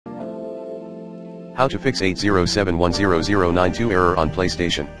How to fix 807100092 error on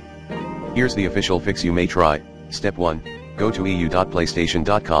PlayStation. Here's the official fix you may try. Step 1, go to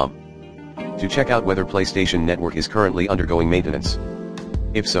eu.playstation.com. To check out whether PlayStation Network is currently undergoing maintenance.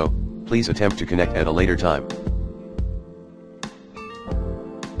 If so, please attempt to connect at a later time.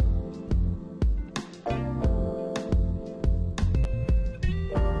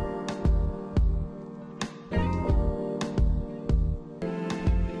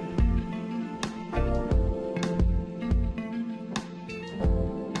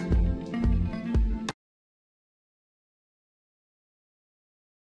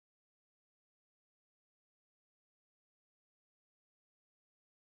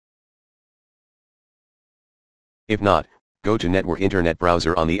 If not, go to Network Internet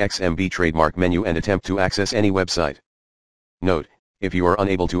Browser on the XMB trademark menu and attempt to access any website. Note, if you are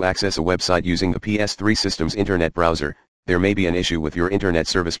unable to access a website using the PS3 system's Internet Browser, there may be an issue with your Internet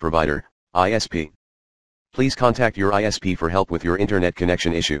Service Provider, ISP. Please contact your ISP for help with your Internet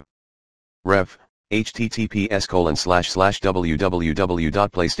connection issue. Ref,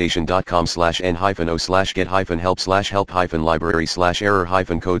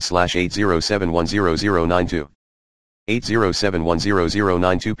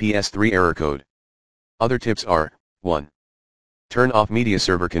 807100092 PS3 error code. Other tips are, 1. Turn off media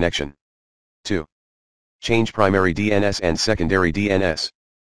server connection. 2. Change primary DNS and secondary DNS.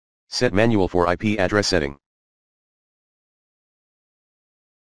 Set manual for IP address setting.